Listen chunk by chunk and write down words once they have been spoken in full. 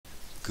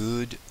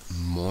Good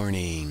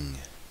morning,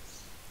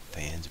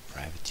 fans of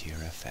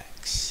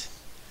PrivateerFX.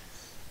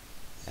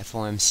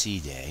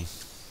 FOMC day.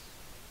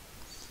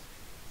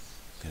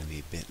 Going to be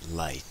a bit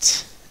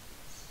light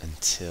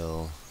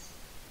until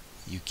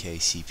UK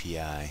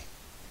CPI.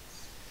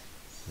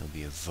 There'll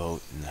be a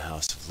vote in the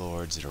House of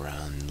Lords at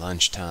around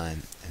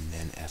lunchtime, and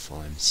then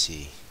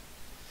FOMC.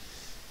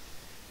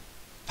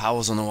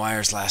 Powell's on the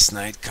wires last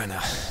night, kind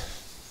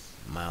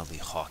of mildly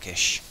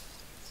hawkish.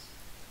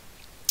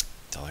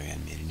 Dollar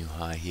yen made a new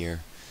high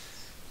here.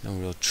 No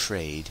real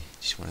trade.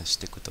 Just want to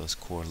stick with those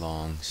core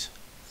longs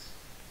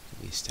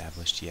that we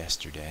established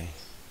yesterday.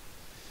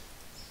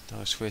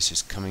 Dollar Swiss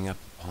is coming up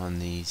on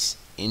these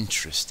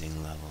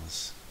interesting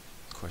levels.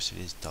 Of course, it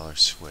is dollar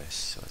Swiss,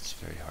 so it's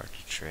very hard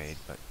to trade.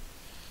 But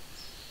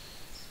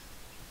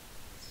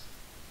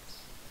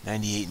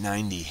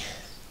 98.90,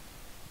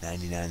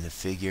 99 the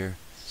figure,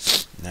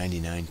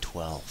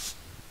 99.12.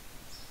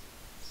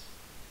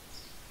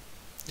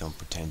 Don't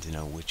pretend to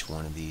know which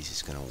one of these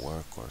is going to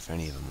work or if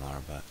any of them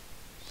are, but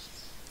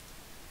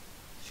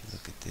if you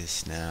look at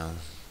this now,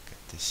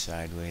 got this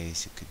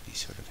sideways, it could be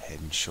sort of head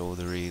and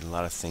shouldery. A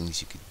lot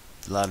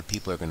of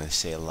people are going to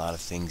say a lot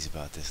of things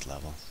about this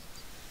level.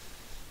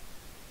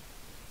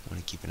 I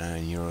want to keep an eye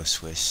on Euro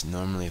Swiss.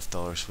 Normally, if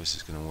dollar Swiss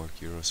is going to work,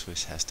 Euro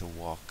Swiss has to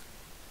walk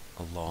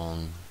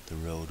along the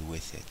road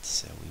with it.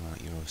 So we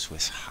want Euro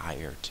Swiss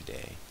higher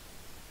today.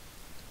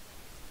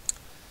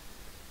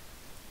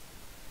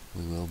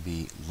 We will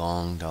be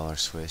long dollar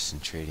Swiss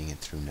and trading it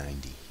through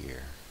 90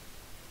 here.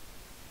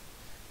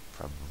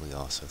 Probably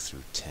also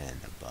through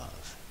 10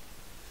 above.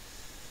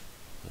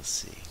 We'll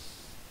see.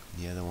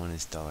 The other one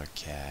is dollar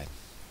CAD.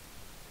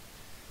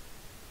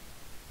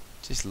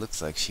 Just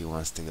looks like she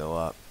wants to go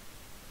up.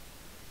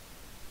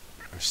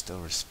 We're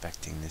still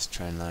respecting this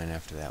trend line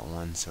after that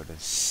one sort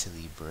of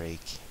silly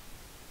break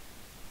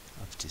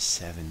up to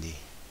 70.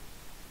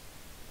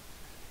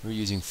 We're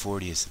using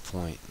 40 as the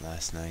point.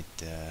 Last night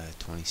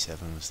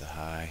 27 was the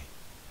high.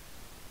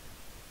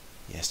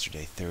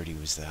 Yesterday 30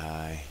 was the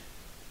high.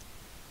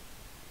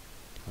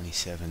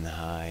 27 the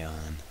high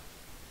on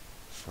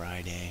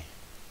Friday.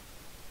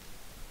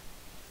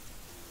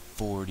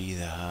 40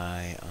 the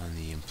high on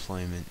the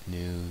employment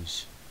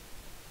news.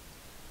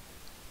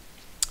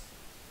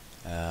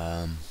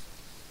 I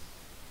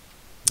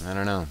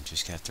don't know,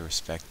 just have to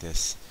respect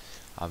this.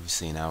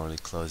 Obviously an hourly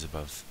close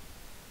above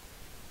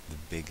the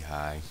big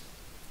high.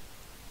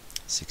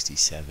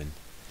 67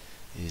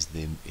 is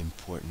the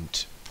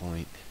important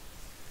point,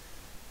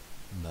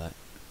 but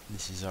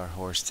this is our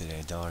horse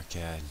today. Dollar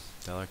CAD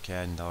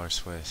and dollar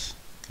Swiss.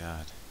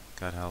 God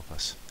help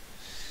us.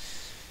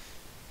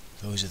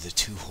 Those are the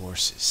two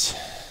horses.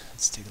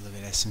 Let's take a look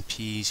at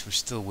S&Ps. We're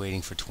still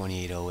waiting for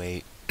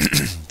 2808.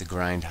 The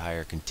grind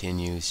higher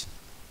continues.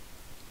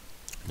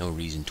 No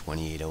reason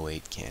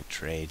 2808 can't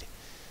trade.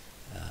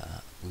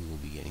 We will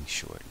be getting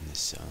short in this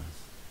zone.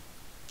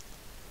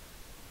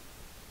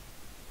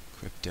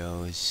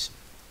 Crypto is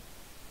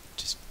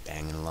just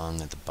banging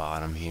along at the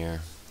bottom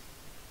here.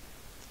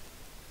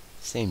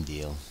 Same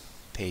deal.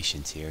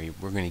 Patience here.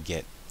 We're going to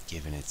get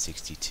given at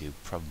 62,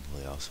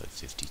 probably also at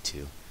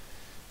 52,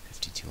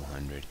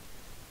 5200.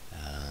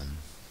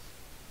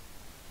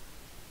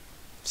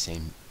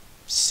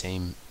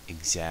 Same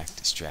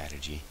exact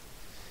strategy.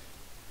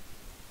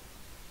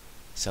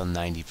 Sell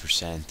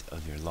 90%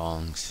 of your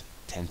longs,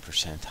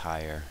 10%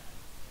 higher.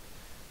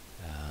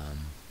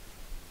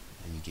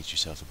 And you get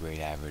yourself a great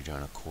average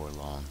on a core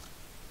long.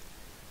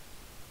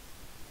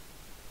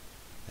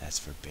 That's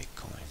for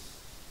Bitcoin.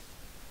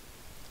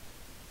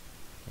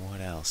 What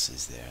else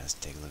is there? Let's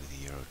take a look at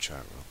the Euro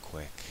chart real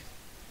quick.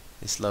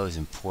 This low is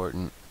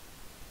important.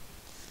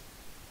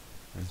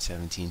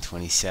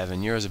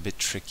 1727. Euro's a bit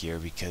trickier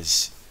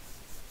because,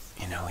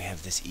 you know, we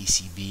have this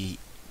ECB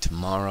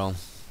tomorrow.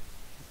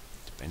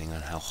 Depending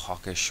on how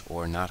hawkish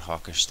or not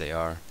hawkish they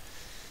are,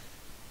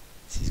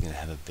 this is going to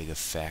have a big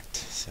effect.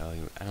 So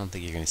I don't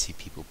think you're going to see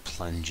people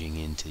plunging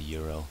into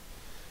euro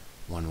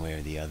one way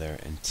or the other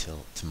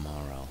until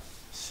tomorrow.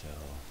 So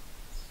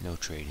no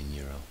trade in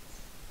euro.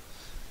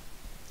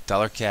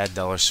 Dollar CAD,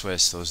 dollar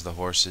Swiss, those are the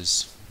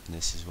horses. And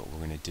this is what we're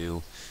going to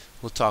do.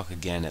 We'll talk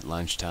again at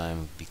lunchtime.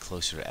 We'll be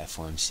closer to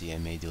FOMC. I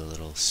may do a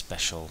little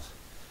special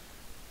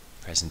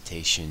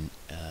presentation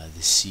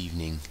this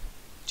evening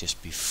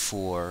just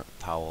before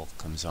Powell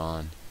comes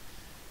on.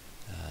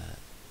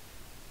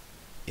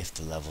 If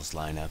the levels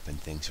line up and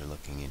things are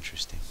looking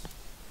interesting.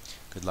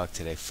 Good luck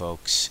today,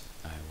 folks.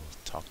 I will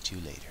talk to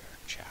you later.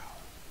 Ciao.